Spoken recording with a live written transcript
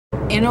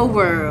In a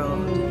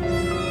world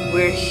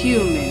where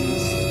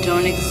humans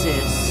don't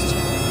exist,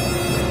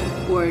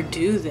 or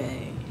do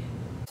they?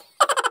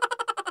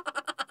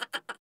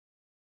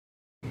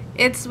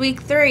 It's week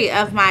 3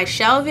 of my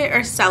Shelve It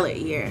or Sell It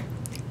year.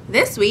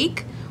 This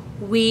week,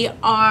 we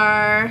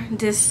are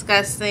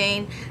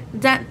discussing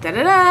it's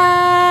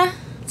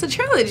a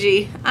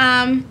trilogy.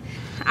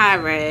 I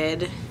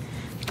read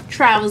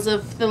Travels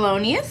of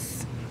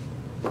Thelonious,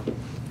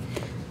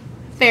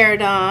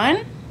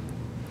 Faradawn,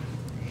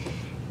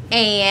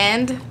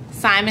 and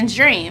Simon's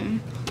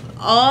Dream,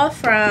 all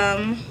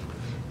from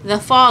the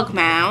Fog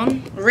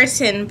Mound,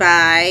 written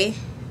by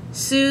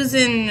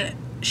Susan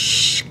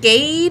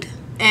Schade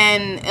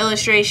and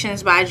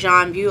illustrations by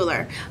Jon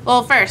Buller.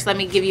 Well, first, let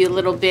me give you a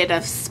little bit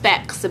of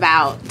specs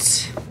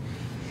about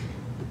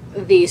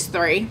these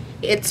 3.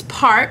 It's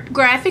part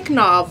graphic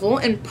novel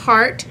and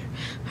part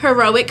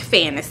heroic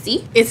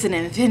fantasy. It's an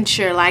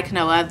adventure like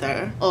no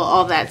other. Well,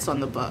 all that's on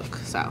the book,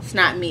 so it's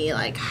not me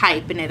like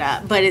hyping it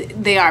up,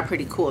 but they are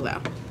pretty cool though.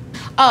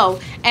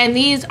 Oh, and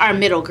these are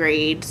middle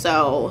grade,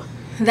 so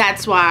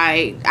that's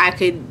why I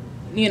could,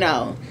 you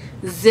know,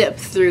 zip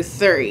through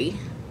 3.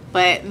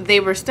 But they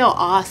were still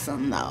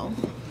awesome though.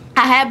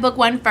 I had book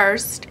 1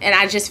 first, and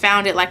I just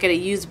found it like at a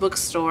used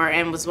bookstore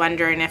and was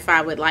wondering if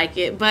I would like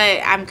it,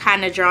 but I'm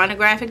kind of drawn to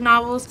graphic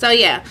novels. So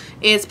yeah,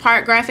 it's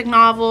part graphic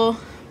novel,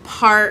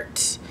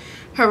 part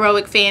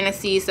heroic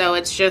fantasy, so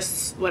it's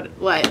just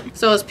what?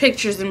 So it's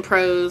pictures and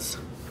prose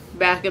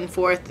back and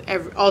forth,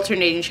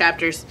 alternating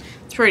chapters.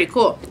 It's pretty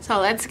cool. So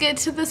let's get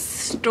to the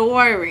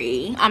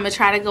story. I'm gonna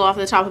try to go off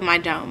the top of my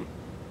dome.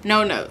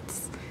 No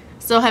notes.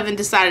 Still haven't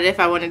decided if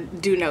I want to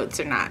do notes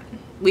or not.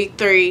 Week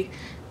 3,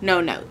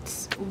 no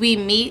notes. We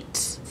meet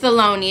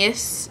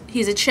Thelonious.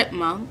 He's a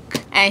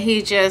chipmunk, and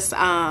he just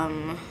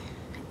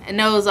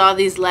knows all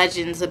these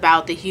legends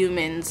about the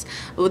humans,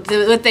 what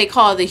they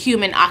call the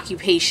human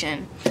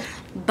occupation,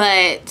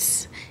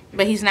 but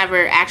he's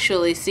never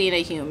actually seen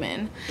a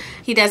human.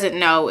 He doesn't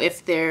know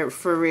if they're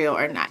for real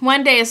or not.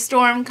 One day a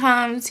storm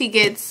comes. He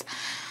gets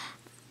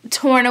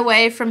torn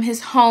away from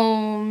his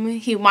home.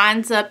 He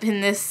winds up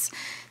in this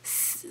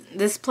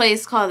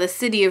place called the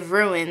City of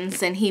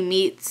Ruins, and he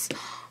meets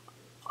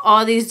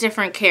all these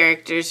different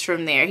characters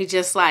from there. He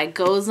just like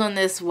goes on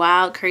this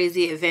wild,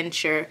 crazy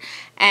adventure,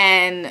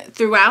 and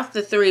throughout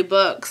the 3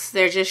 books,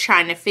 they're just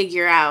trying to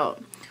figure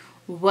out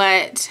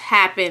what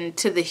happened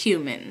to the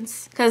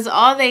humans, because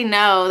all they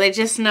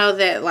just know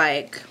that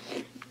like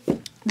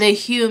the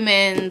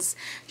humans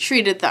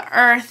treated the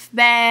earth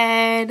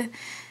bad.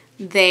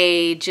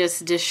 They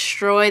just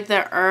destroyed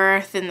the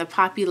earth and the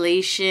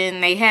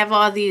population. They have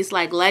all these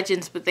like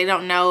legends, but they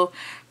don't know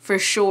for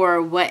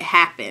sure what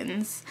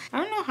happens. I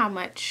don't know how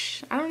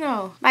much. I don't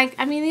know. Like,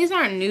 I mean, these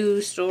aren't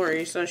new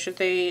stories, so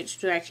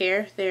do I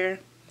care if they're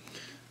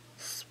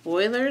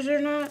spoilers or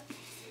not?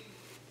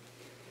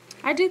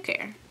 I do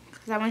care,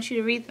 because I want you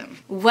to read them.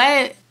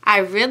 What I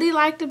really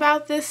liked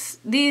about these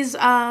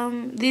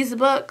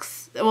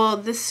books, well,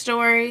 this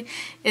story,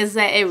 is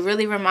that it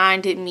really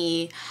reminded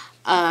me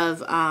of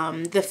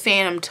the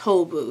Phantom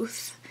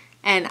Tollbooth,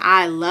 and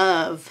I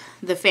love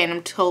the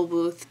Phantom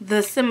Tollbooth.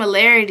 The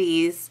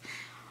similarities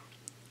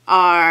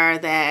are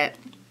that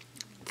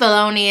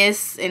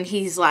Thelonious, and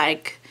he's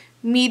like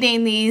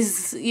meeting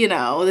these, you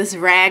know, this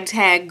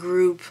ragtag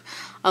group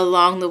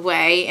along the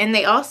way, and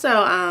they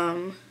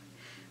also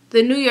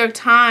the New York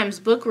Times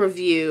book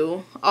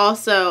review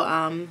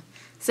also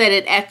said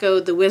it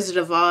echoed The Wizard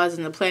of Oz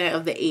and the Planet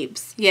of the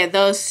Apes. Yeah,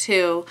 those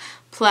 2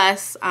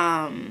 plus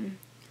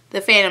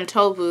the Phantom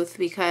Tollbooth,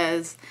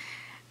 because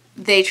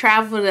they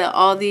travel to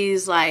all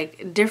these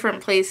like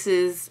different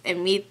places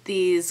and meet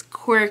these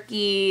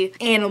quirky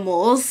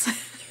animals.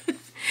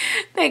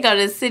 They go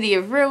to the City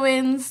of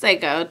Ruins, they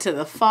go to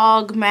the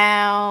Fog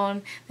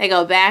Mound, they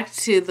go back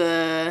to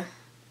the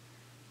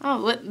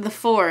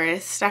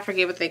forest. I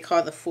forget what they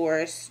call the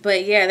forest.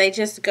 But yeah, they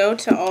just go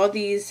to all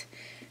these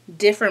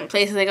different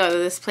places. They go to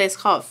this place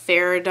called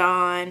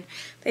Faradawn.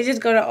 They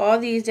just go to all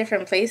these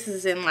different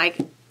places and like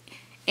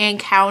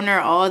encounter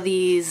all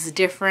these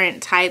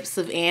different types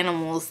of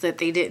animals that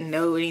they didn't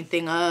know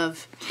anything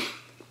of,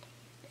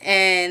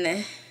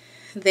 and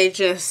they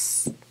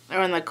just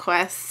are on the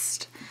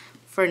quest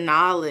for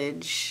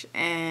knowledge,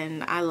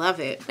 and I love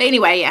it. But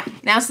anyway, yeah,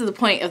 now to the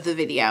point of the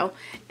video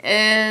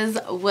is,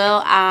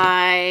 will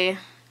I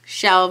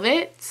shelve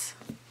it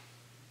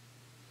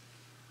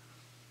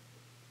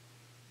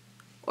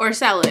or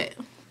sell it?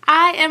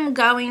 I am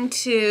going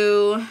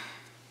to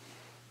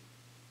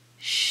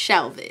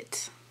shelve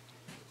it.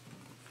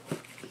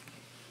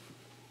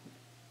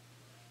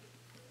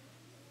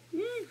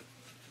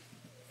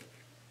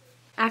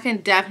 I can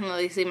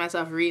definitely see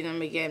myself reading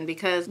them again,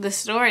 because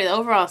the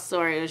overall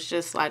story was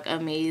just like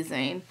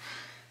amazing.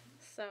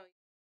 So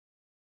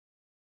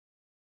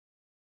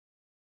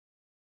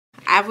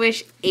I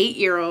wish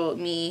 8-year-old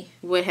me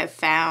would have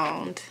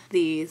found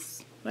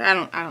these. But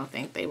I don't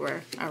think they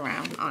were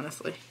around,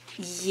 honestly.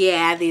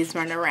 Yeah, these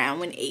weren't around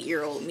when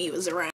 8-year-old me was around.